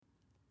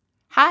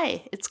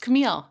Hi, it's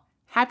Camille.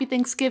 Happy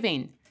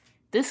Thanksgiving.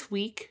 This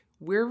week,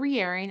 we're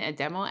re-airing a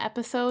demo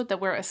episode that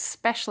we're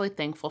especially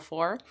thankful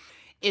for.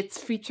 It's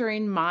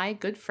featuring my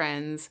good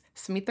friends,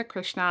 Samita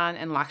Krishnan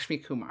and Lakshmi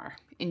Kumar.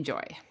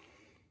 Enjoy.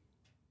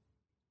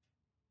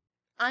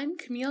 I'm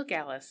Camille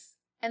Gallus,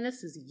 and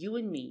this is You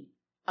and Me,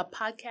 a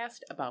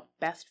podcast about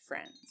best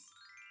friends.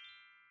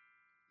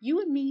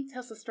 You and Me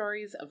tells the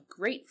stories of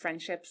great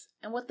friendships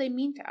and what they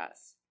mean to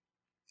us.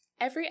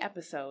 Every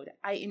episode,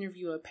 I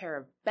interview a pair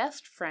of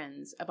best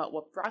friends about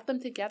what brought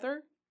them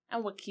together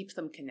and what keeps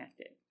them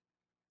connected.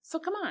 So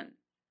come on,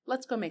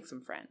 let's go make some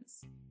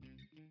friends.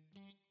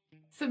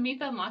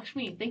 Samita and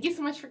Lakshmi, thank you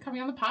so much for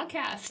coming on the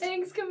podcast.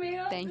 Thanks,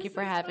 Camille. Thank you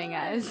for having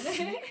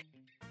us.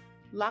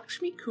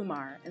 Lakshmi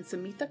Kumar and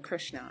Samita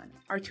Krishnan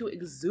are two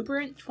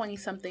exuberant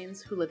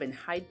 20-somethings who live in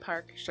Hyde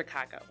Park,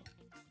 Chicago.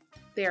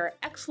 They are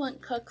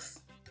excellent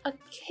cooks,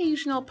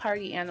 occasional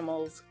party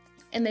animals,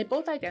 and they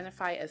both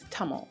identify as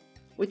Tamil,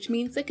 which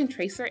means they can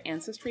trace their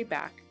ancestry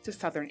back to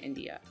southern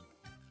India.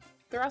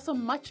 They're also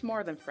much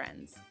more than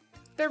friends.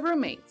 They're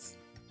roommates.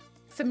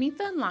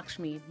 Samita and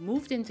Lakshmi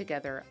moved in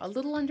together a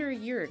little under a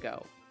year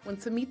ago when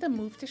Samita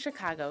moved to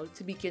Chicago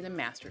to begin a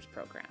master's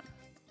program.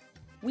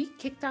 We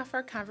kicked off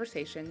our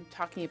conversation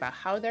talking about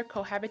how their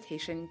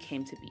cohabitation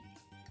came to be.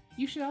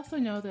 You should also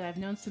know that I've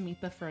known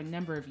Samita for a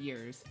number of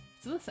years,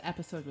 so this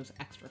episode was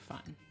extra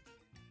fun.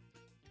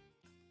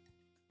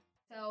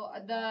 So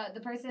the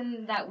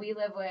person that we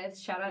live with,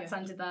 shout out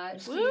Sanjita,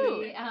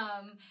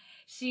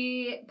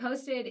 she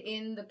posted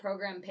in the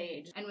program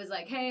page and was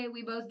like, hey,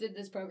 we both did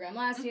this program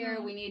last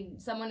year. We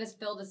need someone to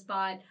fill the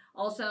spot.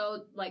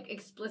 Also, like,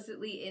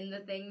 explicitly in the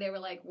thing, they were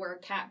like, we're a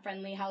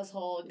cat-friendly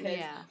household because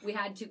we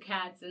had 2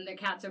 cats and their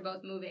cats are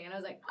both moving. And I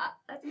was like,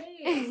 that's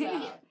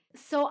me.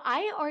 So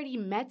I already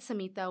met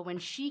Samita when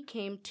she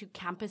came to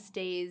Campus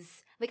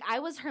Days. Like, I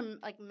was her,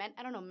 like,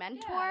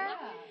 mentor.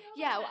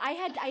 Yeah,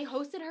 I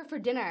hosted her for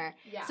dinner.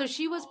 Yeah. So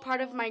she was part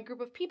of my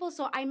group of people.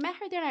 So I met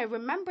her there and I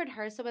remembered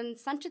her. So when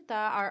Sanchita,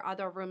 our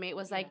other roommate,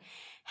 was like,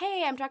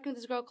 hey, I'm talking to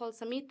this girl called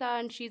Samita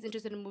and she's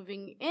interested in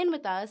moving in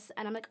with us.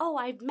 And I'm like, oh,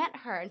 I've met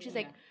her. And she's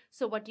like,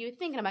 so what do you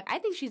think? And I'm like, I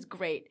think she's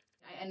great.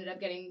 I ended up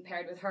getting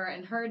paired with her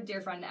and her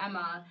dear friend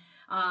Emma.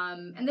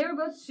 And they were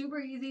both super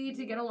easy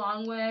to get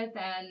along with.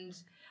 And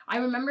I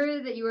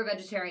remember that you were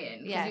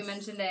vegetarian because you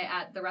mentioned it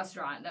at the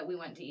restaurant that we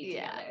went to eat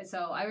together.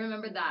 So I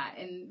remember that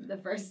in the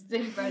first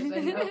impression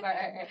of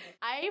her.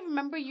 I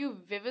remember you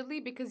vividly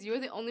because you're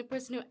the only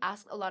person who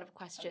asked a lot of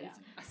questions.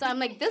 Yeah. So I'm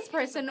like, this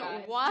person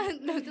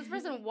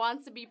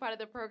wants to be part of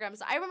the program.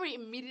 So I remember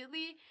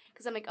immediately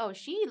because I'm like, oh,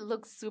 she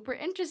looks super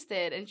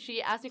interested. And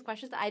she asked me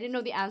questions that I didn't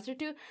know the answer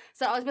to.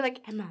 So I was be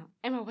like,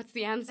 Emma, what's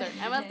the answer?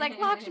 Emma's like,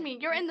 Lakshmi,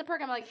 you're in the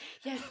program. I'm like,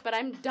 yes, but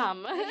I'm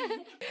dumb.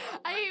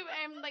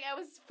 I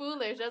was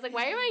foolish. I was like,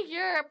 why am I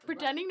here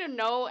pretending to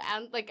know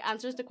and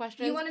answers to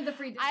questions? You wanted the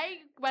free dinner. I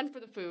went for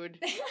the food.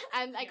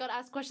 And I got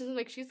asked questions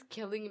and she's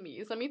killing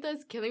me. Samita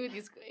is killing me with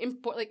these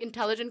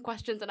intelligent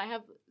questions and I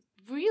have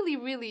really,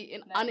 really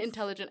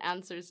unintelligent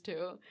answers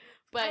too.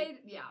 But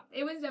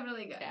it was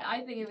definitely good. Yeah.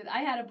 I think I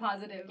had a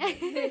positive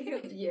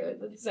view.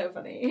 That's so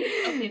funny.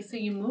 Okay, so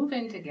you move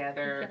in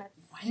together.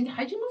 Yes.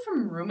 How'd you move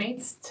from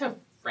roommates to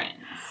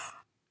friends?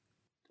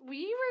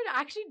 We were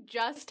actually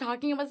just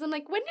talking about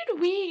something when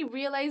did we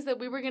realize that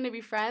we were going to be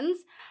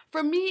friends?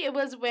 For me, it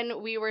was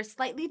when we were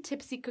slightly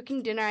tipsy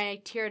cooking dinner and I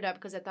teared up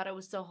because I thought it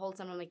was so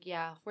wholesome. I'm like,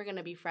 yeah, we're going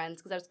to be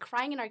friends because I was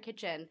crying in our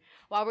kitchen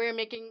while we were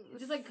making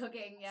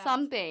cooking,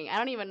 something. I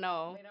don't even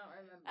know. We don't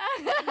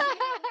remember.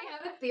 We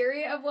have a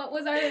theory of what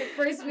was our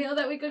first meal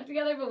that we cooked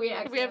together, but we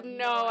have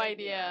no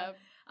idea.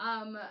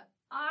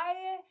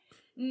 I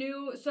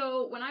knew,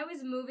 so when I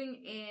was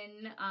moving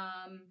in,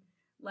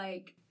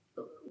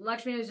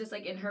 Lakshmi was just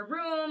in her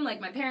room.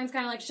 My parents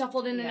kind of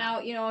shuffled in and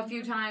out, a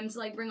few times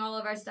to bring all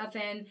of our stuff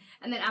in.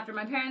 And then after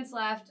my parents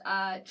left,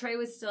 Trey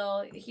was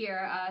still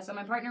here. So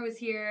my partner was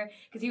here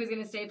because he was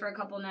going to stay for a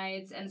couple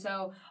nights. And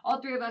so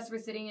all 3 of us were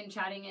sitting and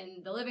chatting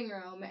in the living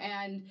room.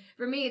 And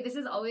for me, this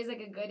is always a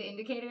good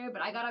indicator.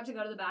 But I got up to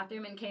go to the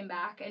bathroom and came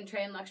back and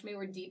Trey and Lakshmi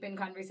were deep in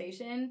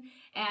conversation.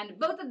 And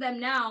both of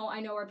them now I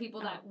know are people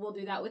that will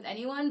do that with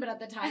anyone. But at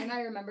the time, I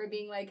remember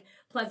being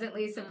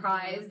pleasantly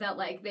surprised that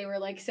they were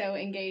so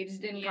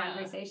engaged in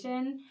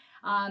conversation.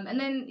 And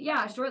then,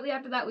 shortly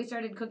after that, we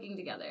started cooking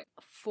together.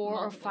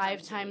 4 or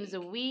 5 times a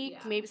week.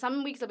 Yeah. Maybe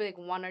some weeks it'll be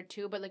 1 or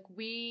 2, but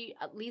we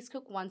at least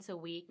cook once a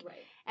week. Right.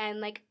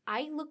 And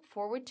I look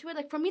forward to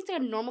it. For me, it's a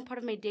normal part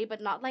of my day,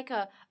 but not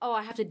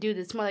I have to do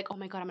this. It's more oh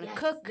my God, I'm going to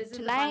cook this tonight. This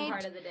is the fun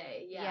part of the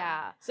day.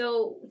 Yeah.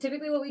 So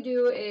typically what we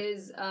do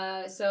is,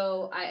 I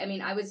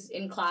was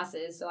in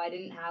classes, so I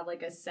didn't have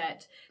a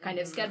set kind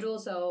of schedule.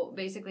 So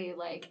basically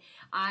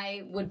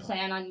I would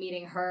plan on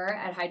meeting her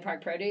at Hyde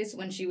Park Produce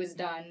when she was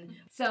done.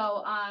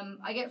 So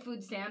I get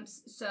food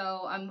stamps,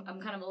 so I'm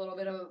kind of a little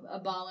bit of a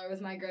baller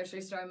with my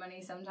grocery store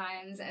money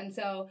sometimes. And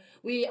so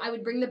I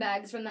would bring the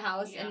bags from the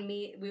house and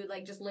meet. We would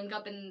just link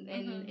up in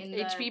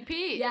the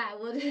HPP. Yeah,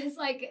 we'll just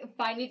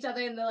find each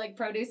other in the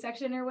produce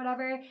section or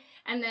whatever.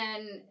 And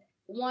then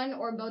one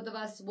or both of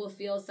us will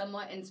feel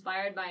somewhat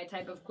inspired by a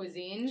type of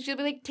cuisine. She'll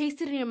be like,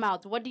 taste it in your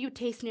mouth. What do you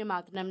taste in your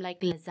mouth? And I'm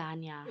like,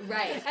 lasagna.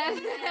 Right.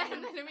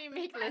 And then we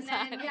make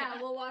lasagna. And then,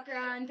 we'll walk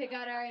around, pick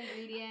out our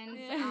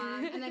ingredients.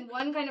 And then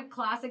one kind of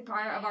classic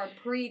part of our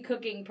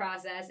pre-cooking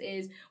process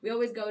is we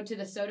always go to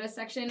the soda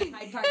section of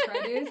Hyde Park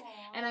Produce.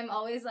 And I'm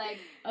always like,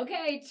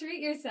 okay,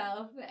 treat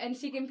yourself. And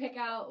she can pick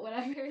out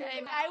whatever.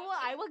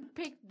 I will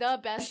pick the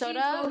best She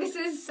soda.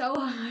 focuses so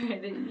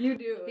hard. You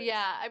do.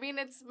 Yeah, I mean,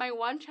 it's my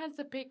one chance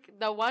to pick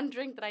the one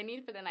drink that I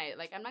need for the night.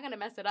 Like, I'm not going to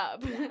mess it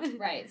up.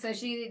 Right. So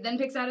she then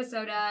picks out a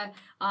soda.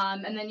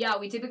 And then,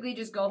 we typically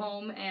just go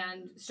home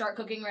and start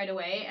cooking right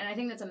away. And I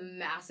think that's a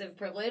massive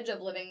privilege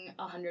of living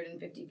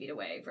 150 feet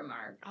away from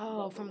our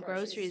from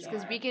groceries.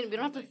 Because we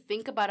don't have to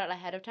think about it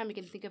ahead of time. We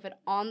can think of it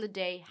on the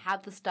day,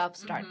 have the stuff,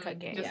 start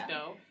cooking. Just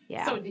go.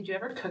 Yeah. So did you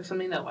ever cook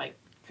something that, like,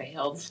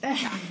 failed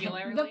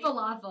spectacularly? The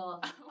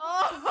falafel.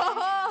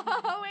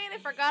 Oh, wait, I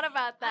forgot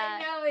about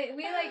that. I know,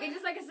 it's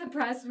just like a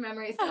suppressed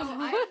memory. So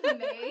I've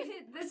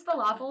made this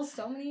falafel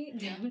so many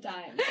damn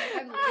times.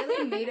 Like, I've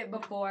really made it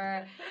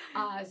before.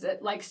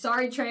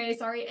 Sorry Trey,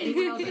 sorry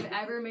anyone else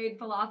I've ever made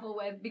falafel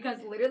with, because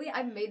literally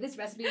I've made this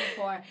recipe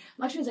before.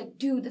 Lakshmi was like,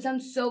 dude, that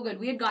sounds so good.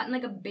 We had gotten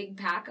like a big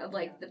pack of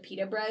like the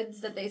pita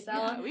breads that they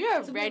sell. Yeah, we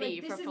are so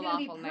ready this for is gonna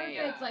be falafel perfect. night.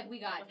 Yeah. Like we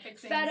got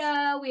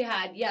feta, we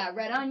had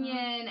red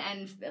onion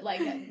and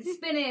like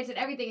spinach and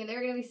everything, and they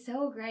were gonna be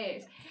so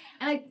great.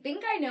 And I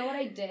think I know what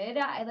I did.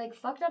 I like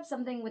fucked up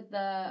something with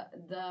the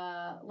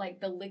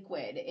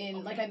liquid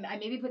in like I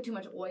maybe put too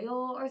much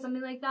oil or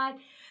something like that.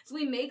 So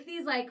we make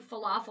these like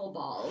falafel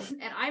balls,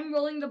 and I'm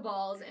rolling the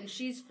balls and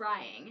she's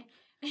frying.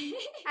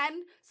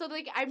 And so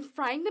like I'm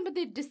frying them, but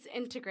they're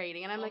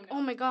disintegrating, and I'm like,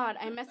 oh my god,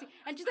 I'm messing.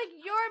 And she's like,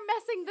 you're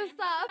messing this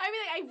up. I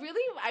mean,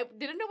 like I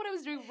didn't know what I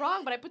was doing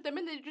wrong, but I put them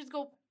in,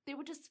 they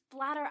would just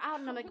splatter out,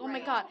 and I'm like, oh my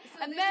god.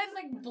 So and then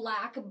then like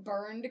black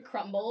burned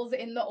crumbles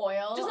in the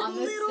oil, just on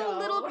the stove.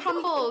 little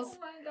crumbles. Oh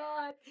my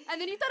god.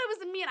 And then you thought it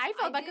was me, and I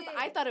felt bad because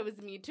I thought it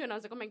was me too, and I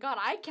was like, oh my god,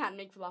 I can't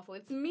make falafel,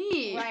 it's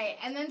me. Right,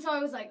 and then so I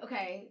was like,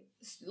 okay,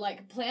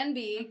 like plan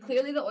B,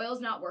 clearly the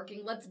oil's not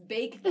working, let's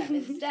bake them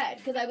instead.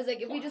 Because I was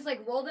like, if we just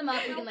like roll them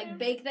up, we can like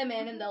bake them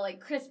in and they'll like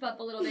crisp up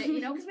a little bit,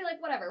 because we're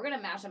like, whatever, we're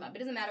gonna mash them up, it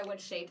doesn't matter what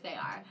shape they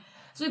are.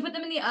 So we put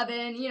them in the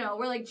oven,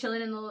 we're like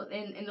chilling in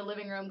the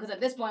living room, because at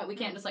this point we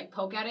can't just like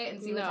poke at it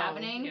and see what's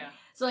happening. Yeah.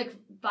 So like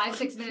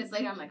 5-6 minutes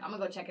later, I'm like, I'm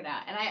gonna go check it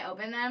out. And I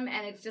open them,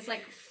 and it's just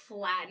like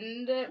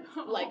flattened,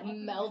 like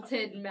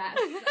melted mess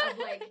of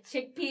like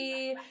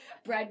chickpea,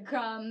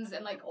 breadcrumbs,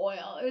 and like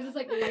oil. It was just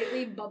like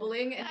lightly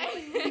bubbling and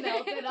like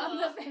melted on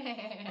the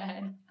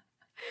pan.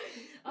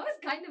 That was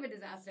kind of a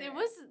disaster.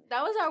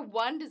 That was our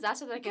one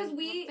disaster that I can think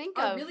of. Because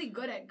we are really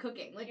good at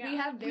cooking. Like we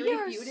have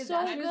very few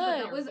disasters,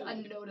 but that was a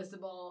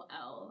noticeable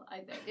L, I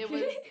think. It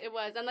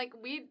was. And like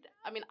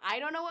I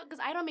don't know because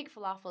I don't make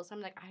falafel, so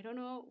I'm like, I don't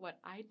know what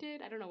I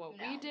did. I don't know what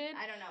we did.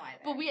 I don't know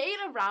either. But we ate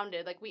around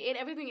it. Like we ate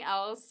everything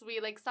else. We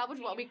like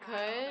salvaged what we could.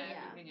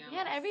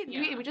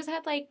 We just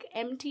had like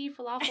empty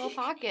falafel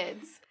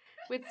pockets.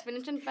 With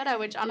spinach and feta,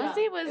 which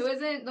honestly it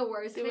wasn't the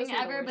worst thing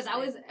ever, but that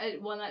was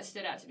one that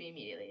stood out to me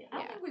immediately. I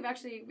don't think we've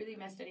actually really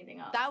messed anything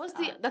up.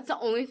 That's the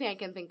only thing I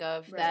can think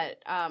of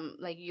that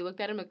like you looked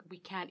at him like we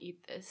can't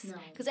eat this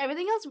because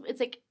everything else it's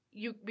like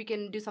we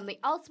can do something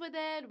else with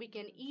it, we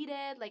can eat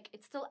it, like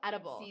it's still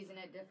edible. Season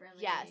it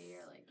differently. Yes.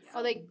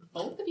 Or like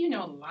both of you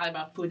know a lot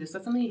about food. Is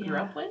that something you grew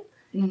up with?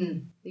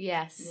 Mm-hmm.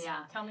 Yes.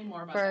 Yeah. Tell me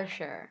more about that. For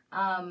sure.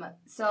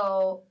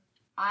 So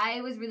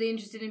I was really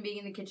interested in being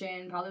in the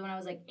kitchen probably when I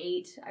was like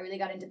 8. I really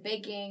got into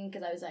baking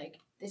because I was like,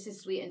 this is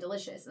sweet and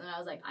delicious. And then I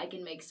was like, I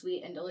can make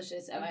sweet and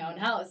delicious at my own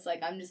house.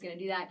 Like, I'm just going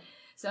to do that.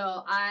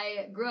 So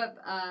I grew up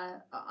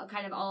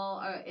kind of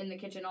all in the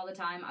kitchen all the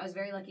time. I was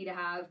very lucky to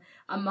have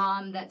a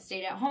mom that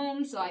stayed at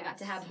home, so I got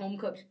to have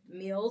home-cooked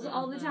meals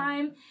all the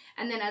time.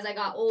 And then as I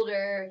got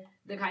older,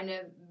 the kind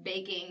of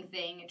baking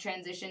thing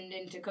transitioned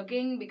into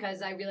cooking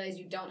because I realized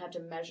you don't have to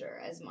measure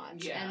as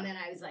much. Yeah. And then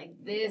I was like,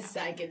 this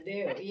I can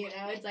do,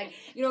 It's like,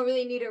 you don't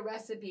really need a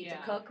recipe to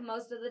cook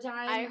most of the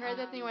time. I heard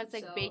that thing where it's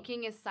like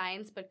baking is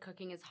science, but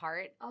cooking is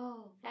heart.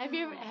 Oh. Have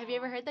you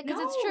ever heard that? Because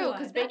it's true.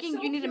 Because baking,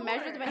 you need to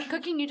measure. But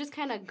cooking, you just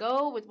kind of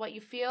go with what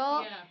you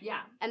feel.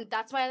 Yeah. And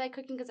that's why I like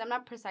cooking because I'm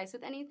not precise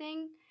with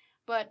anything.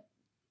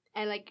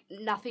 And like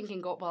nothing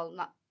can go,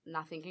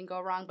 nothing can go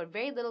wrong, but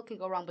very little can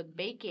go wrong with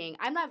baking.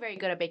 I'm not very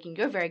good at baking.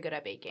 You're very good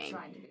at baking.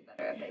 Trying to be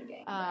better at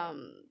baking.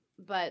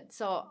 But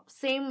so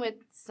same with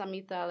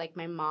Samita. Like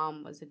my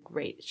mom was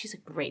she's a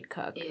great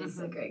cook. Is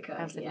a great cook.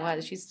 I was like, wow,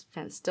 she's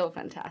still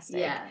fantastic.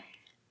 Yeah.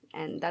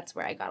 And that's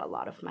where I got a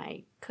lot of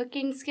my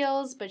cooking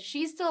skills. But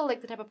she's still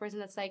like the type of person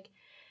that's like,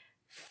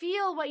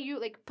 feel what you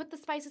like. Put the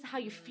spices how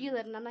you feel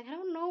it, and I'm like, I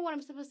don't know what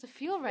I'm supposed to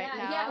feel now.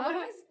 Yeah. What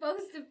am I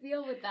supposed to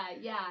feel with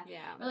that? Yeah.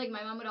 Yeah. Or like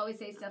my mom would always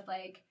say stuff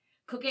like,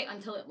 cook it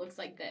until it looks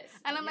like this.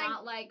 And I'm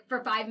not like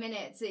for 5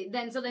 minutes.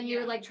 Then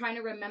you're like trying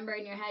to remember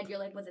in your head, you're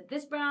like, was it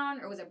this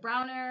brown or was it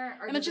browner?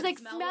 Or and then she's like,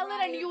 smell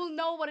it and you will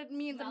know what it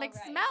means. I'm like,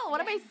 smell? What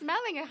am I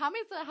smelling? How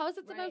is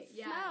it supposed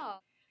to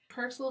smell?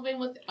 perks of living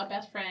with a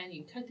best friend.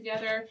 You cook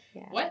together.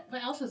 Yeah. What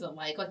else is it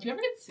like? Like, do you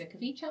ever get sick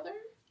of each other?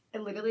 I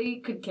literally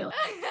could kill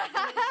her.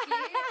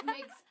 She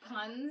makes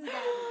puns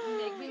that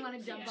make me want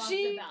to jump off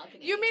the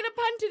balcony. You made a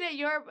pun today.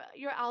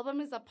 Your album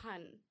is a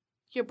pun.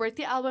 Your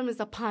birthday album is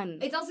a pun.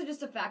 It's also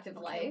just a fact of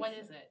life. What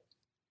is it?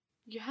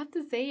 You have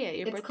to say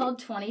it. It's called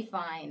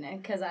 25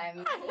 because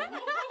I'm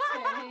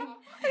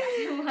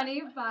turning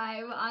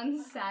 25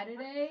 on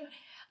Saturday.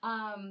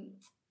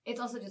 It's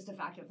also just a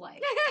fact of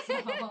life. So.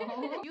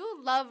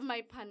 You love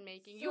my pun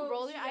making. You So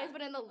roll your eyes, yeah.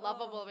 but in the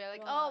lovable way.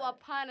 Like, God. oh, a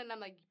pun. And I'm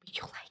like,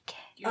 you like it.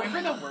 Do you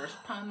remember the worst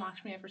pun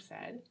Lakshmi ever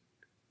said?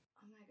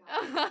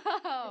 Oh my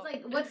god. It's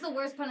like, what's the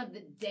worst pun of the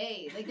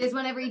day? Like, there's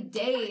one every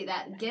day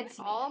that gets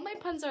me. All my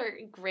puns are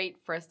great,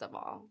 first of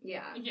all.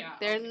 Yeah. Yeah.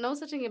 There's no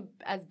such thing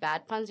as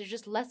bad puns. There's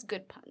just less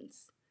good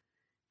puns.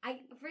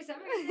 For some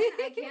reason,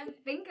 I can't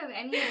think of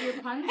any of your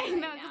puns. I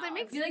know, right 'cause now. it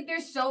makes- I feel like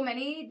there's so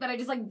many that I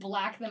just like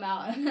black them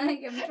out.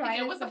 Like I'm trying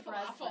It to was a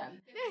suppress falafel.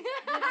 them.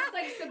 Just,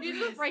 like, You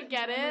just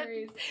forget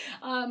it.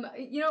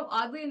 You know,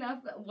 oddly enough,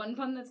 one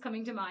pun that's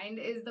coming to mind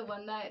is the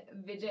one that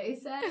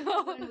Vijay said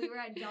when we were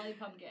at Jolly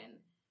Pumpkin.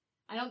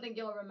 I don't think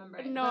you'll remember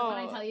it. No. But when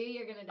I tell you,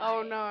 you're gonna die.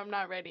 Oh, no, I'm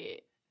not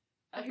ready.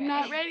 Okay. I'm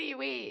not ready.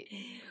 Wait.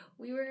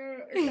 We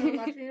were, so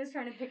Lakshmi was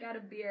trying to pick out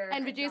a beer.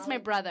 And at Vijay's my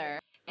Jolly brother.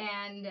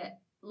 And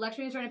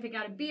Lakshmi was trying to pick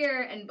out a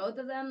beer, and both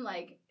of them,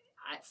 like,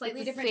 at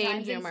slightly It's the different same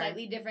times in humor.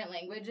 slightly different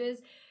languages,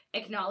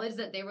 acknowledged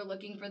that they were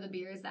looking for the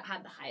beers that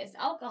had the highest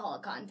alcohol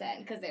content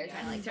because they were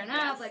trying to, like, turn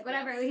up, like,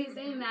 whatever. He's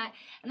saying that.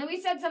 And then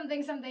we said something,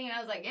 and I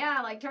was like, yeah,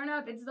 like, turn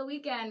up, it's the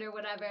weekend or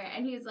whatever.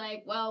 And he's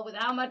like, well, with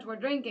how much we're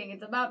drinking,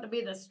 it's about to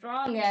be the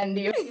strong end.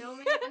 Do you feel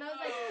me? And I was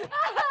like,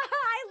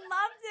 I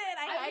loved it.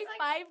 I was,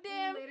 like, high-fived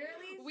him.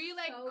 literally We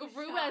like so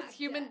grew shocked. as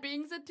human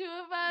beings, the two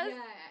of us.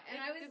 Yeah, and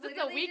I was Is this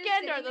the literally just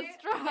weekend or sitting the there-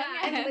 strong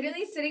Yeah, and end?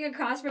 literally sitting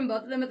across from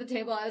both of them at the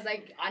table, I was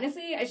like,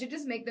 honestly, I should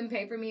just make them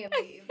pay for me and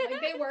leave.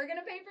 Like, they were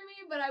gonna pay for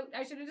me, but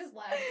I should have just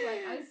left.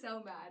 Like, I was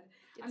so mad.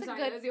 I'm It's a sorry,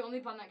 good- that was the only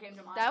pun that came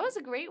to mind. That was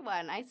a great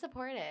one. I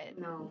support it.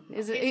 No.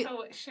 Is Okay, it?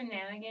 so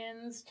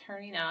shenanigans,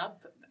 turning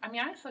up. I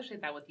mean, I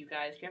associate that with you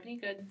guys. Do you have any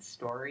good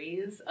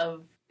stories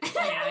of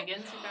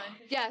shenanigans you've done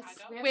in Yes.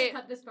 Chicago? We have Wait. to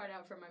cut this part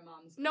out for my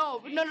mom's.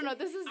 No.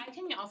 This is I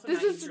can also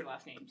This not is- use your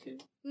last name too.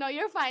 no.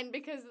 You're fine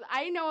because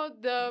I know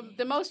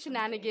the most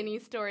shenanigan-y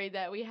story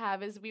that we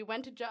have is we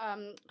went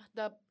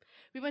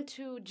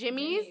to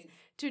Jimmy's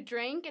to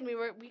drink and we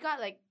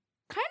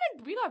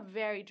got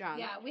very drunk.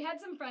 Yeah, we had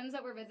some friends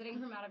that were visiting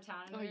from out of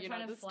town, and Oh, we were you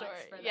trying know to the flex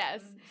story. for them.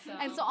 Yes. So.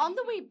 And so on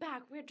the way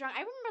back, we were drunk. I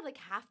remember like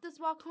half this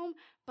walk home,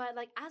 but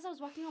like as I was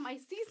walking home, I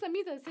see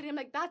Samita sitting. I'm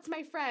like, that's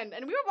my friend.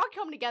 And we were walking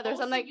home together.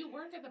 so I'm like, you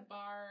weren't at the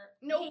bar.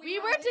 No, we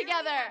were literally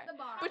together, at the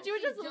bar. but you were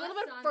She just a little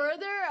bit started.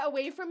 further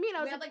away from me. And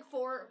I We was had like, like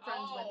 4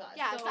 friends with us.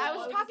 yeah, so I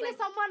was it talking like,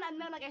 to someone, and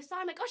then like I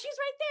saw him, like, oh, she's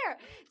right there.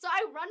 So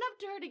I run up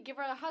to her to give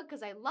her a hug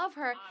because I love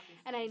her,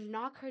 and I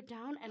knock her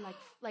down and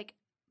like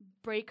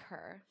break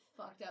her.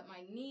 fucked up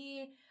my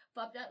knee,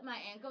 fucked up my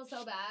ankle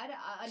so bad.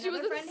 She was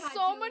Another in friend had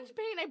so to- much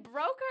pain. I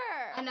broke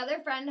her. Another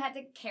friend had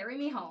to carry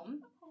me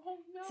home. Oh,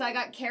 no. So I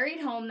got carried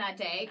home that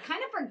day.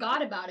 Kind of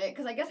forgot about it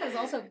because I guess I was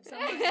also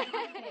somewhat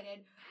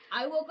dehydrated.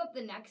 I woke up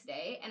the next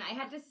day and I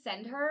had to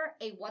send her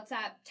a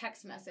WhatsApp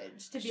text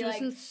message to be She was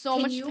like, in so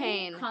 "Can much you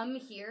pain." come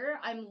here?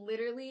 I'm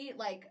literally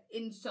like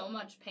in so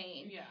much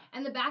pain." Yeah.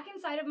 And the back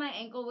and side of my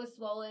ankle was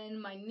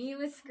swollen. My knee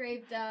was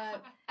scraped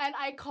up. And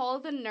I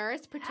called the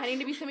nurse pretending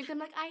to be something. I'm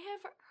like, I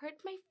have hurt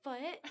my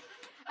foot.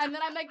 And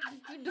then I'm like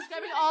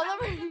describing all of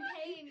her.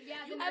 Pain. Yeah,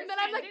 the nurse And then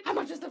I'm like, how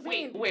much is the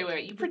pain?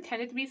 Wait. You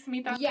pretended to be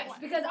Samita? Yes,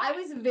 What? because I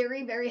was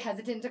very, very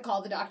hesitant to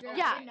call the doctor.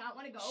 Yeah. I did not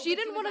want to go. She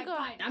but didn't was wanna like, go.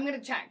 Fine, I'm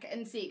gonna check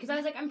and see because I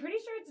was like, I'm pretty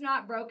sure it's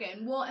not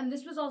broken. Well, and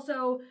this was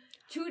also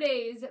 2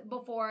 days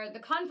before the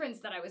conference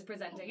that I was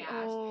presenting at,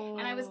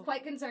 and I was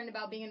quite concerned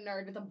about being a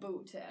nerd with a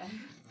boot.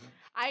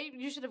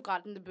 You should have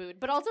gotten the boot.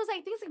 But also,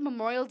 I think it's like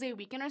Memorial Day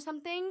weekend or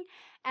something.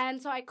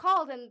 And so I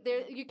called, and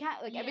you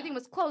can't, like, everything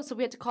was closed. So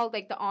we had to call,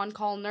 like, the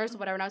on-call nurse or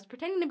whatever. And I was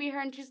pretending to be her,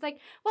 and she's like,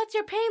 what's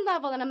your pain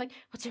level? And I'm like,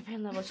 what's your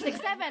pain level? She's like,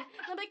 7. And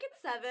I'm like,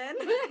 it's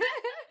 7.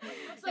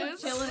 It's like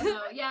chilling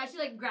though. Yeah, she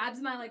like grabs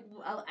my like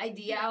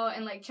ID out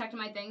and like checked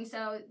my thing.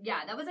 So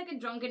yeah, that was like a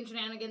drunken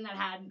shenanigan that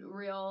had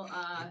real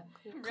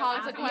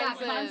Consequences.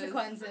 Yeah,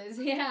 consequences.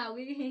 Yeah,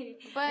 we.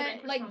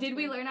 But, like, did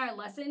we learn our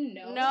lesson?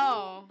 No.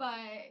 No. But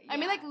I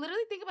mean, yeah. like,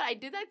 literally think about it. I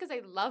did that because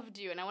I loved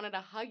you, and I wanted to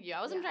hug you.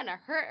 I wasn't trying to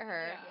hurt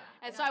her.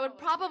 Yeah. And so I would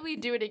probably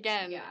do it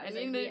again. Yeah, and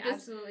like, you we need to just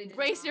absolutely did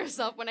brace not.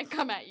 yourself when I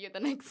come at you the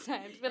next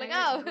time. Just be like,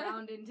 And oh.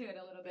 ground into it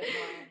a little bit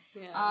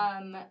more.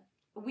 Yeah.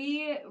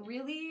 We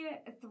really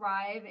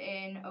thrive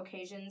in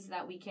occasions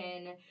that we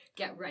can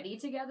get ready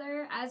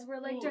together as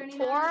we're like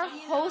turning Or up, you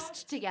know?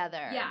 host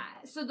together. Yeah,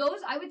 so those,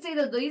 I would say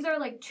that these are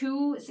like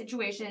 2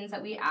 situations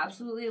that we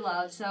absolutely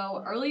love.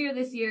 So earlier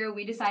this year,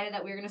 we decided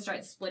that we were going to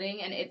start splitting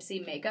an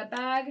Ipsy makeup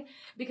bag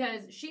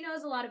because she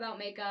knows a lot about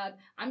makeup.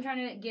 I'm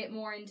trying to get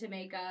more into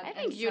makeup. I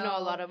think you know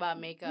a lot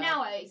about makeup.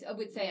 Now I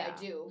would say Yeah. I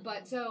do.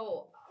 But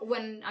so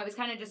when I was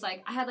kind of just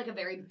like, I had like a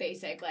very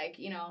basic, like,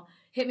 you know,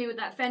 hit me with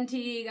that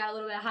Fenty, got a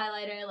little bit of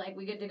highlighter, like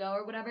we good to go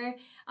or whatever.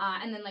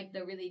 And then like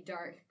the really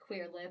dark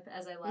queer lip,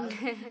 as I love.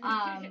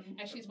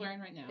 As she's wearing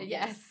right now.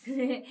 Yes.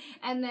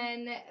 And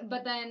then,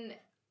 but then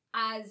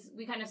as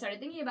we kind of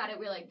started thinking about it,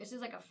 we were like, this is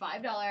like a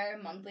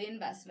 $5 monthly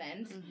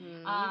investment.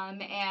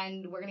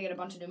 And we're going to get a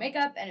bunch of new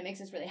makeup and it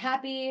makes us really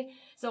happy.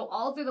 So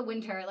all through the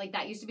winter, like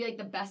that used to be like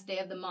the best day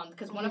of the month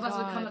because one of us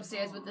would come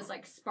upstairs with this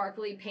like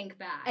sparkly pink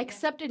bag.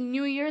 Except in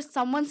New Year's,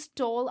 someone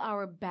stole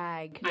our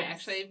bag. I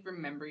actually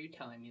remember you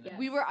telling me that. Yes.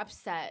 We were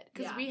upset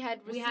because we had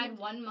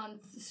 1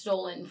 month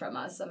stolen from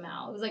us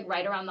somehow. It was like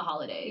right around the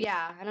holidays.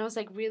 Yeah, and I was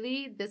like,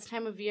 really? This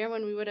time of year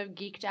when we would have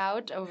geeked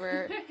out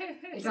over...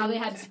 We probably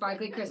had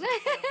sparkly Christmas.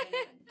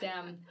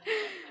 Damn.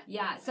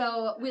 Yeah,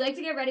 so we like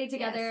to get ready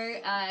together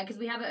because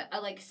we have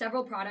like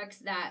several products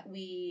that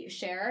we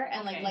share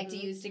and like to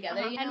use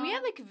together. You know? And we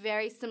have like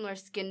very similar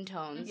skin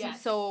tones.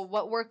 Yes. So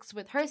what works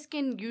with her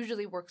skin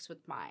usually works with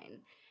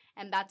mine.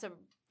 And that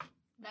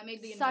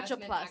made the such a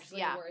investment plus.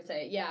 actually worth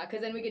it. Yeah,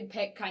 because then we could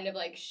pick kind of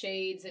like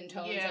shades and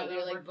tones that we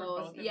were like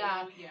both.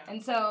 Yeah.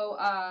 And so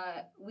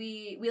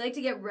we like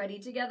to get ready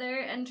together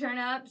and turn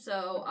up.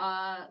 So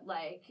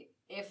like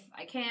if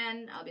I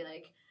can, I'll be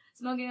like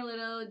smoking a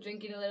little,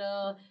 drinking a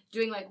little,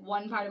 doing like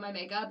one part of my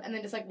makeup, and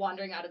then just like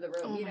wandering out of the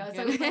room, you know?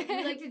 So we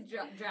like to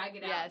drag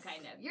it out,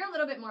 kind of. You're a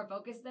little bit more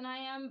focused than I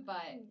am, but...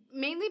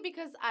 Mainly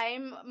because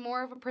I'm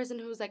more of a person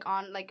who's like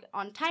on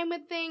time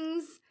with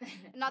things.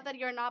 Not that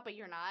you're not, but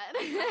you're not.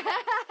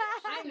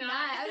 I'm not.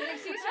 I was like,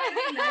 she's trying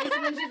to be nice,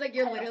 and then she's like,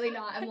 you're literally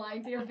not. I'm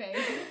lying to your face.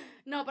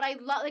 No, but I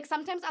love, like,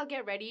 sometimes I'll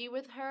get ready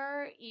with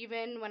her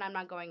even when I'm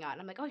not going out.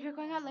 I'm like, oh, you're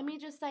going out? Let me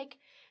just, like,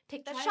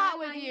 take that shot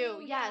with you.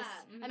 Yes.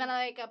 Yeah. And then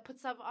I, like, put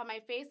stuff on my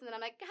face, and then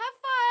I'm like, have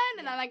fun!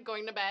 And I'm, like,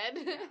 going to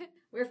bed.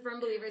 We're firm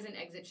believers in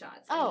exit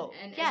shots.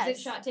 And exit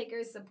shot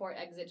takers support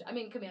exit. I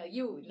mean, Camille,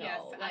 you know.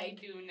 Yes, like, I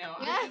do know.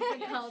 This is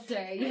the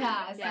culture.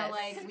 Yeah. So,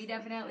 like, we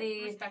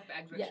definitely... respect the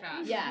exit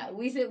shot. Yeah.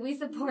 We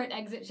support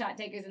exit shot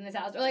takers in this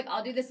house. Or, like,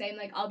 I'll do the same.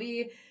 Like, I'll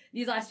be...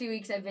 These last few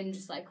weeks I've been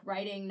just like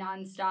writing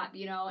nonstop,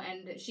 you know,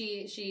 and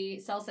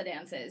she salsa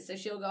dances. So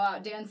she'll go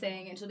out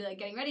dancing and she'll be like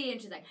getting ready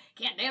and she's like,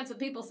 can't dance with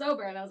people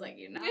sober. And I was like,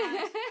 you're not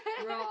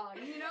wrong,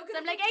 you know? So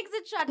I'm like,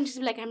 exit shot. And she's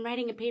like, I'm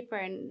writing a paper.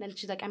 And then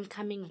she's like, I'm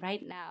coming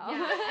right now.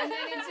 Yeah. And then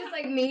it's just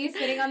like me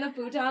sitting on the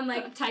futon,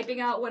 like typing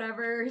out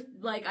whatever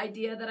like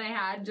idea that I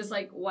had, just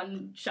like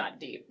one shot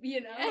deep, you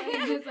know?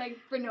 It's just like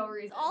for no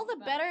reason. All the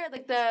better,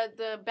 like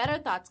the better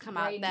thoughts come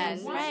out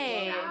then.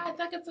 Right. Yeah, I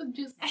think it's a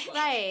juice.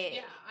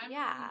 Right.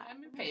 Yeah.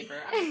 I'm in favor.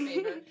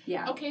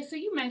 Yeah. Okay, so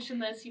you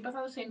mentioned this. You both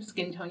have the same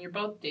skin tone. You're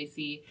both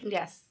Desi.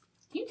 Yes.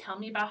 Can you tell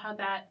me about how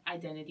that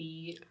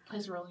identity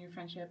plays a role in your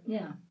friendship?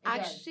 Yeah.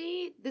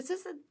 Actually, this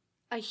is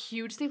a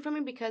huge thing for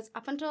me because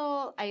up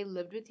until I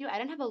lived with you, I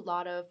didn't have a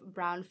lot of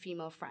brown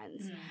female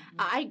friends. Mm-hmm.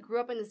 I grew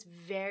up in this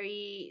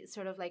very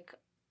sort of like...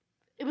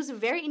 It was a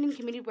very Indian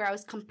community where I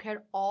was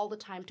compared all the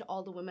time to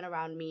all the women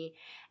around me.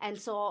 And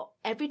so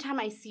every time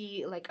I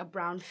see like a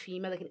brown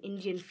female, like an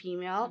Indian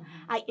female,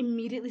 I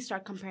immediately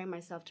start comparing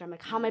myself to her. I'm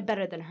like, how am I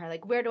better than her?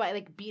 Like, where do I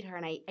like beat her?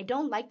 And I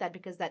don't like that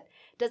because that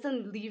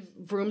doesn't leave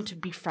room to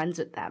be friends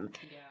with them.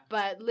 Yeah.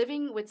 But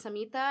living with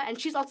Samita, and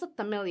she's also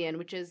Tamilian,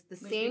 which is the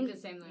same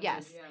language.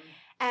 Yes. Yeah.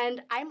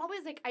 And I'm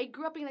always like, I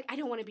grew up being like, I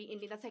don't want to be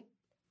Indian. That's like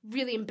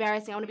really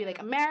embarrassing. I want to be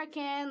like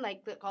American,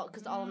 like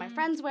because all of my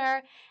friends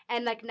were,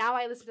 and like now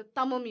I listen to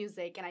Tamil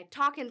music and I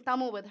talk in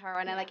Tamil with her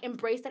and I like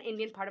embrace that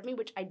Indian part of me,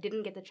 which I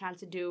didn't get the chance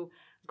to do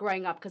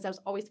growing up because I was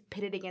always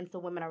pitted against the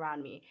women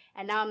around me.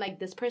 And now I'm like,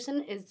 this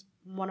person is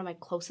one of my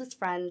closest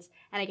friends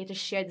and I get to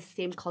share the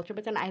same culture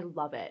with them. And I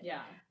love it.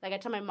 Yeah. Like I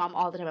tell my mom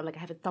all the time, I'm like,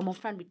 I have a Tamil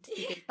friend. We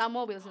speak in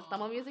Tamil. We listen to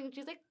Tamil music, and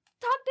she's like,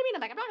 talk to me. And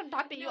I'm like, I'm not going to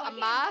talk to you,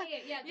 Amma.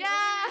 Yeah.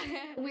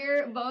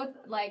 We're both,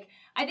 like,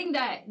 I think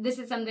that this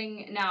is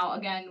something now,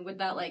 again, with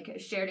that,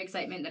 like, shared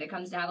excitement that it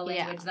comes to have a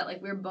language that,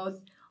 like, we're both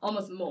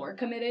almost more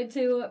committed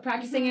to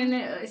practicing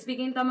and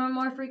speaking Tamil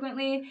more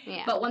frequently.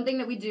 Yeah. But one thing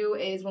that we do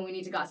is when we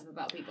need to gossip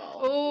about people.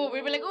 Oh,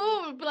 we were like,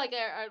 oh, we put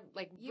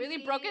like really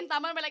broken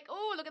Tamil, and we're like,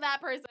 oh, look at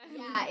that person.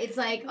 Yeah, it's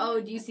like, oh,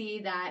 do you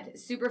see that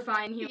super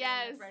fine human?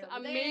 Yes,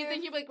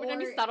 amazing human. Like, we're trying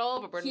to be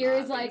subtle, but we're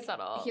here's not like,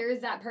 subtle. Here's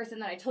that person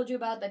that I told you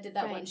about that did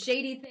that one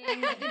shady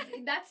thing.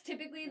 That's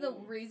typically the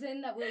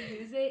reason that we'll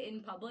use it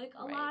in public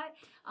a lot.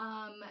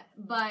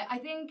 But I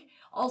think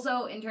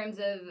also in terms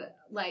of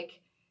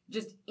like,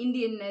 just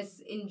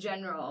Indianness in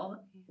general,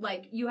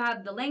 like you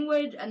have the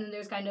language and then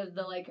there's kind of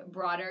the like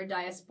broader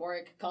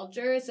diasporic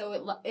culture.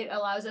 So it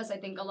allows us, I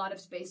think, a lot of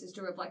spaces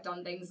to reflect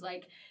on things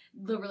like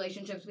the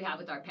relationships we have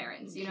with our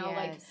parents. You know,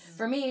 like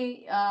for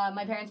me,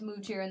 my parents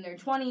moved here in their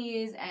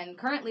 20s and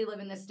currently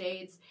live in the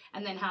States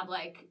and then have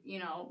like, you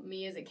know,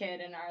 me as a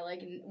kid and are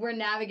like, we're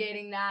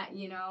navigating that,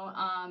 you know,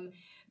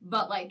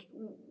 but like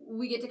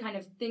we get to kind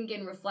of think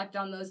and reflect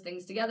on those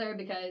things together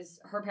because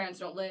her parents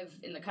don't live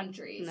in the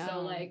country. No.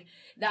 So like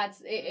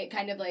that's it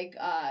kind of like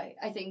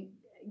I think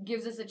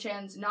gives us a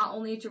chance not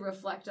only to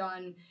reflect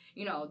on,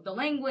 you know, the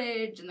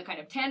language and the kind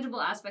of tangible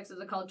aspects of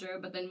the culture,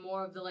 but then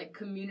more of the like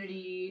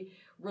community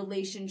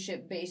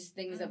relationship-based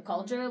things of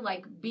culture,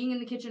 like being in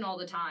the kitchen all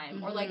the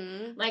time, or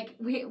like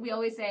we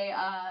always say,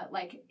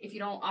 like if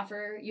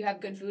you have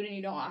good food and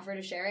you don't offer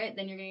to share it,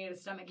 then you're gonna get a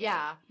stomach ache.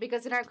 Yeah,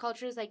 because in our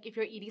cultures, like if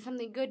you're eating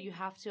something good, you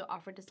have to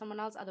offer it to someone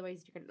else.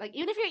 Otherwise, you're gonna like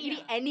even if you're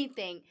eating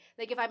anything,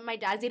 like if my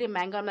dad's eating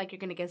mango, I'm like, you're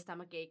gonna get a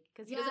stomach ache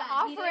because he doesn't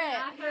offer it.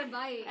 After a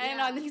bite, I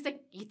know, and then he's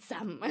like, eat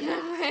some, and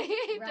I'm like,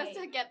 just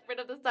to get rid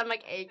of the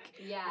stomach ache.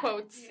 Yeah,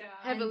 quotes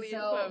heavily.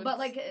 And so, quotes. but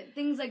like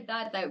things like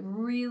that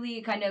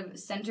really kind of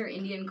center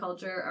Indian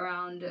culture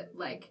around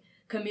like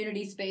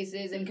community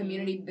spaces and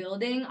community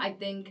building. I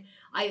think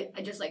I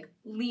just like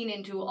lean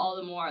into all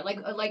the more.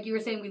 Like you were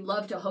saying, we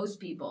love to host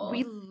people.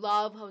 We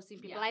love hosting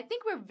people, and I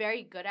think we're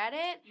very good at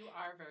it. You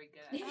are very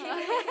good at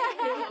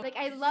it. Like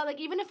I love, like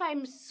even if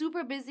I'm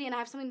super busy and I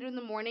have something to do in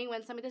the morning,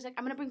 when somebody's like,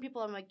 I'm gonna bring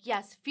people, I'm like,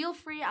 yes, feel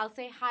free. I'll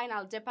say hi and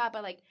I'll dip out,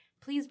 but like,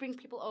 please bring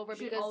people over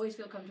because always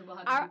feel comfortable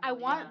having people. I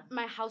want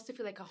my house to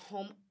feel like a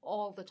home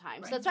all the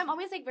time. Right. So that's why I'm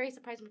always like very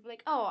surprised when people are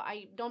like, oh,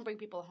 I don't bring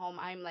people home.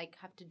 I'm like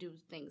have to do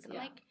things. And I'm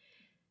like,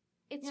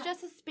 it's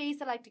just a space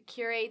I like to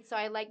curate. So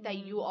I like that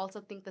you also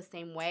think the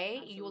same way.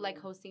 Absolutely. You like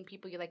hosting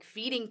people. You like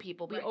feeding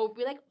people.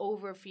 We like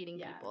overfeeding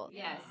people.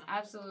 Yes,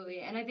 absolutely.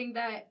 And I think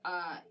that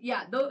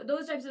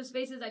those types of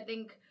spaces I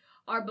think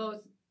are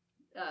both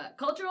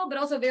cultural, but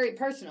also very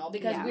personal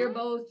because we're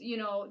both,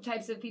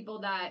 types of people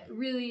that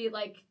really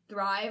like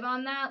thrive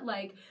on that.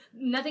 Like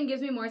nothing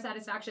gives me more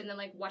satisfaction than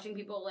like watching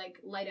people like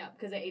light up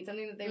because they ate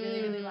something that they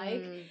really, really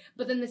like.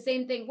 But then the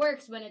same thing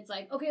works when it's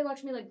like, okay,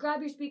 Lakshmi, like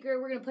grab your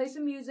speaker. We're going to play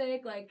some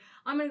music. Like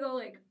I'm going to go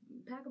like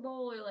pack a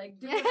bowl or like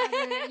do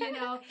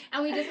whatever,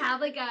 and we just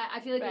have like I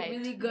feel like a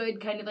really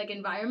good kind of like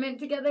environment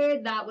together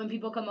that when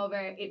people come over,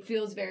 it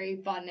feels very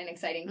fun and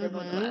exciting for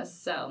both of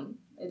us. So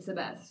it's the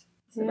best.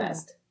 It's the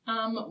best.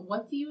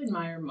 What do you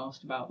admire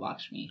most about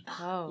Lakshmi?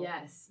 Oh.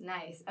 Yes,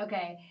 nice.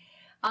 Okay.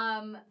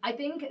 I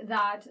think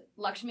that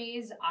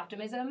Lakshmi's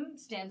optimism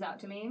stands out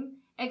to me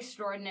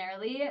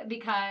extraordinarily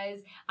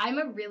because I'm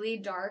a really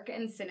dark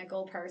and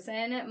cynical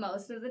person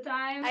most of the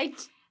time.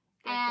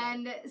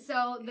 And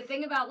so the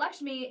thing about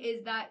Lakshmi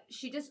is that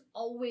she just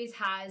always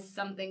has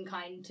something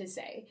kind to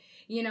say,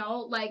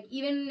 like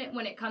even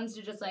when it comes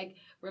to just like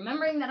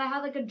remembering that I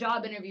had like a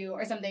job interview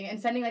or something and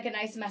sending like a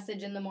nice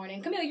message in the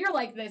morning. Camille, you're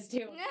like this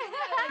too.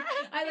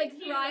 I like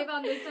thrive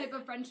on this type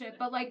of friendship,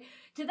 but like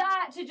to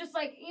just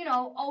like,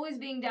 always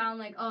being down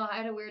like, oh, I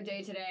had a weird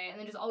day today. And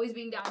then just always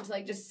being down to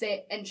like just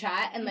sit and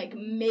chat and like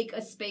make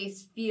a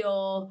space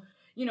feel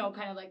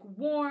kind of like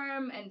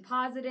warm and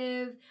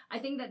positive. I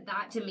think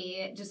that to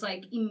me just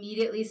like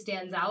immediately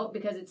stands out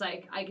because it's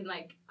like I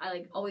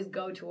always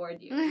go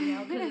toward you,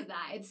 because of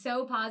that. It's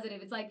so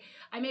positive. It's like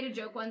I made a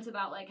joke once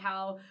about like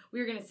how we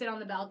were gonna sit on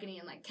the balcony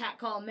and like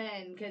catcall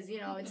men because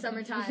it's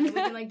summertime and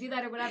we can like do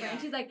that or whatever. And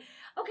she's like,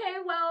 okay,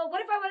 well,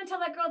 what if I want to tell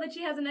that girl that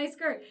she has a nice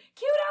skirt?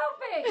 Cute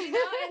outfit, and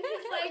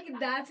just like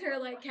that's her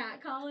like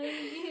catcalling,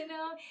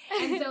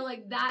 and so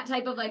like that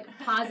type of like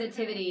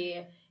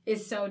positivity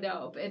is so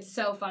dope. It's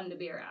so fun to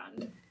be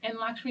around. And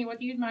Lakshmi, what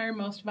do you admire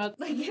most about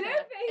like in her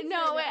face?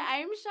 No, wait,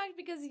 I'm shocked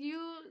because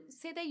you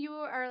say that you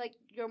are like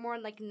you're more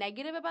like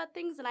negative about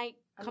things, and I'm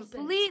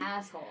completely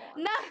asshole.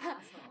 No,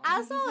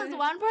 asshole is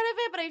one part of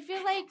it, but I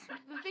feel like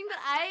the thing that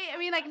I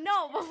mean, like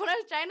no, but what I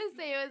was trying to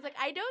say was like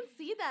I don't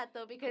see that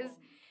though because.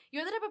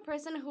 You're the type of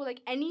person who,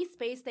 like, any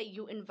space that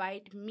you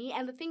invite me,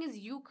 and the thing is,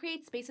 you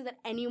create spaces that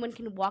anyone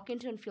can walk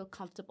into and feel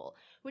comfortable,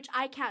 which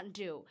I can't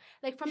do.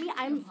 Like, for me,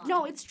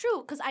 no, it's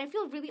true, because I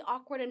feel really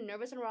awkward and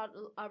nervous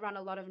around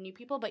a lot of new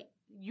people, but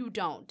you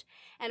don't.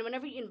 And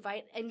whenever you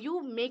invite, and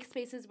you make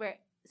spaces where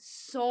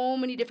so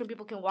many different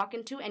people can walk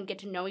into and get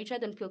to know each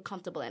other and feel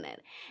comfortable in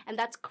it. And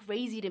that's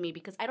crazy to me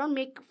because I don't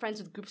make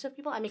friends with groups of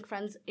people. I make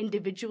friends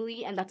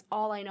individually, and that's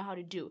all I know how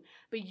to do.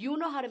 But you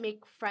know how to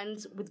make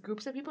friends with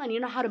groups of people, and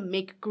you know how to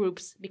make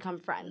groups become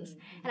friends.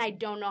 Mm-hmm. And I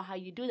don't know how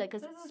you do that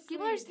because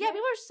people are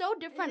so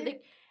different.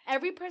 Like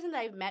every person that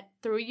I've met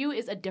through you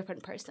is a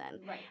different person.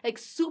 Right. Like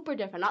super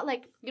different. Not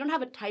like you don't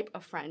have a type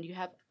of friend. You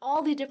have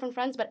all these different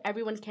friends, but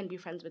everyone can be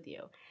friends with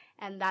you.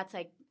 And that's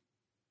like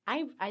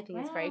I think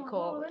it's very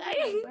cool.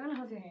 I want to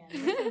hold your hand.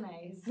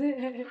 That's so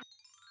nice.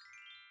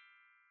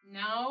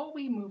 Now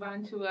we move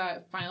on to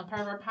a final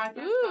part of our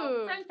podcast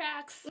called Friend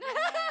Facts.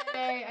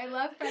 Hey, I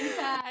love Friend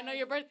Facts. I know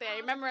your birthday.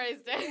 I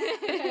memorized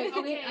it.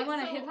 Okay, I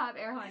want a hip-hop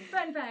air horn.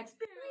 Friend Facts.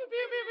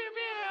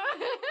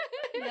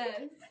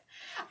 Yes.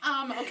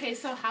 Okay,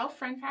 so how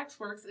Friend Facts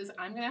works is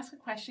I'm going to ask a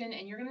question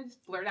and you're going to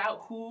blurt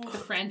out who the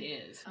friend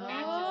is.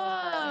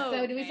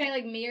 So do we say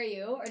like me or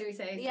you? Or do we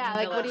say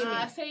like what do you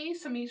mean? Say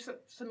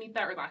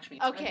Samita or Lakshmi.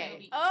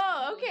 Okay.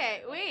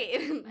 Okay. Wait.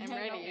 I'm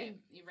ready. Okay.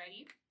 You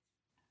ready?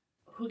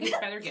 Who gets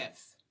better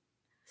gifts?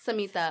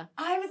 Samita.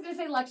 I was going to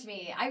say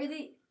Lakshmi. I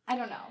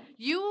don't know.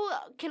 You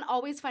can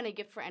always find a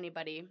gift for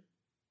anybody.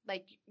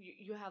 Like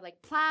you have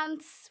like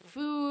plants,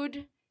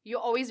 food. You're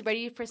always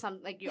ready for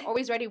you're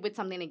always ready with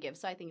something to give.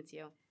 So I think it's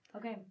you.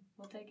 Okay,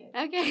 we'll take it.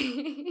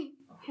 Okay.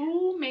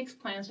 Who makes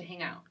plans to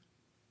hang out?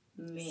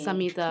 Me.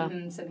 Samita.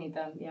 Mm-hmm,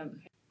 Samita, yeah.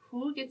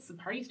 Who gets the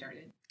party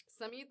started?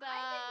 Samita.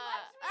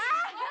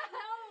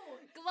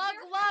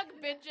 Glug,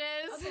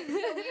 bitches. Okay,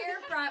 so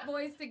we're frat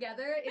boys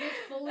together. It is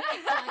fully a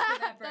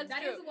collective effort. That's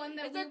That true. is one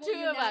that It's we the will two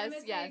of us,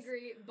 unanimously yes.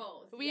 agree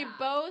both. We yeah.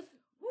 both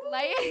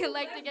like to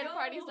let's get go.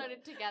 parties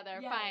started together.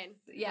 Yes. Fine.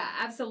 Yeah,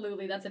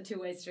 absolutely. That's a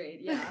two-way street.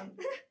 Yeah.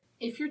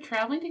 If you're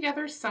traveling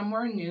together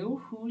somewhere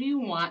new, who do you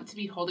want to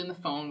be holding the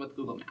phone with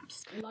Google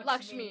Maps?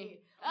 Lakshmi.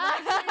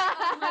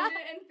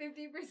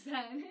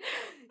 150%.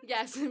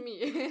 Yes,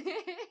 me.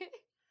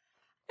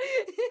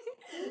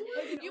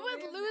 You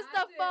would lose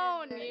the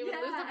phone. You would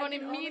lose the phone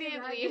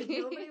immediately.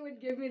 Nobody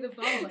would give me the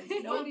phone.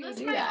 Nobody would This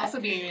do might that. also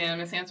be a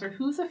unanimous answer.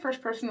 Who's the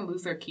first person to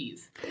lose their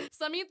keys?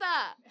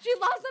 Samita, she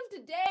lost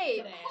them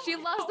today. She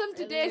lost them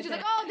today. She's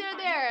like, oh, they're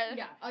there.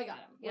 Yeah, I got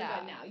them. We're Yeah.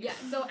 good now. Yeah,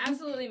 so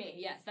absolutely me.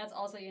 Yes, that's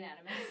also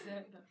unanimous.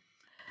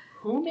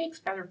 Who makes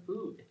better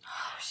food?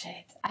 Oh,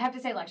 shit. I have to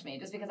say Lakshmi,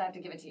 just because I have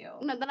to give it to you.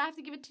 No, then I have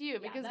to give it to you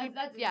because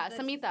that's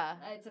Samita.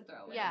 It's a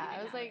throwaway. Yeah, You I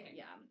can was have like- it,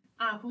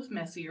 yeah. Who's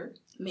messier?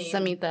 Me.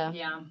 Samita.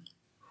 Yeah.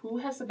 Who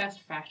has the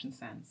best fashion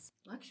sense?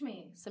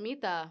 Lakshmi.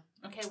 Samita.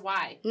 Okay,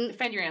 why? Mm.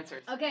 Defend your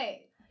answers.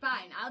 Okay,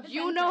 fine. I'll defend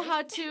You know first.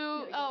 how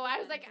to. Oh, I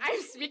was like, I'm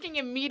speaking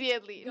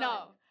immediately. Go No.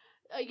 on.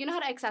 You know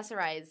how to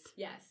accessorize.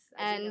 Yes.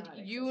 I do And know how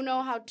to you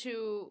know how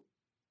to.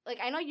 Like,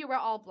 I know you wear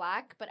all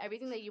black, but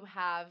everything that you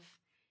have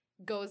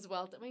goes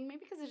well. I mean,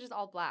 maybe because it's just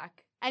all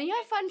black. And you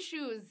have fun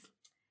shoes.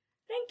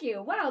 Thank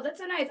you. Wow, that's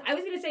so nice. I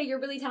was going to say you're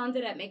really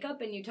talented at makeup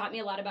and you taught me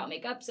a lot about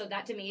makeup. So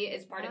that to me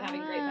is part of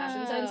having great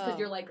fashion sense because Oh.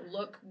 your like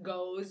look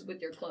goes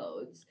with your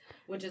clothes,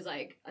 which is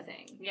like a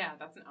thing. Yeah,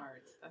 that's an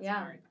art. That's Yeah.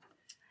 an art.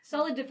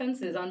 Solid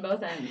defenses on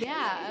both ends.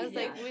 Yeah, I was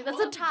like, Yeah. wait, that's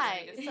Well, a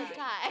tie. nice. It's a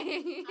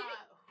tie.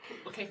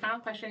 Okay,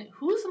 final question.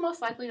 Who's the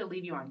most likely to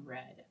leave you on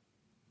red?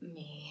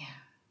 Me.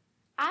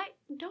 I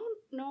don't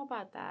know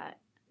about that.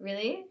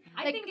 Really?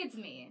 I Like- think it's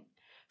me.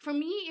 For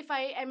me, if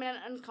I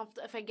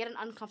get an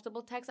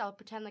uncomfortable text, I'll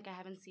pretend like I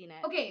haven't seen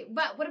it. Okay,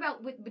 but what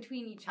about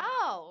between each other?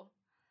 Oh,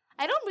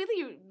 I don't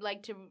really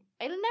like to.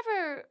 I don't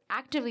never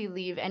actively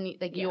leave any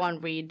you Yeah.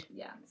 on read.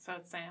 Yeah. So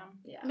it's Sam.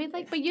 Yeah. I mean,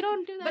 like, but you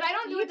don't do that. But I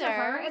don't do it to either.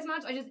 her as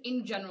much. I just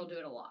in general do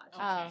it a lot.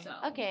 Oh, So.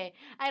 okay.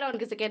 I don't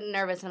because I get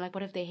nervous. I'm like,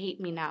 what if they hate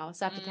me now?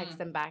 So I have to text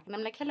them back, and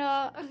I'm like,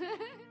 hello.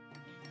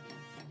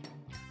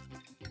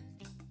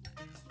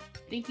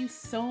 Thank you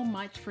so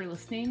much for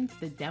listening to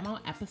the demo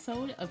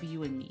episode of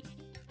You and Me.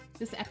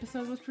 This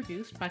episode was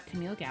produced by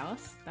Camille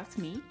Gallus, that's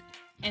me,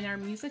 and our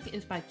music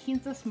is by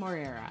Quintas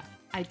Moreira.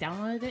 I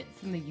downloaded it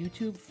from the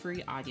YouTube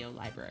free audio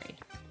library.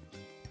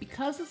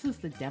 Because this is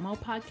the demo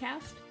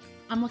podcast,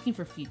 I'm looking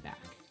for feedback.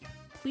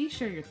 Please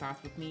share your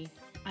thoughts with me.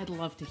 I'd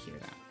love to hear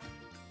them.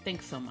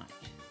 Thanks so much.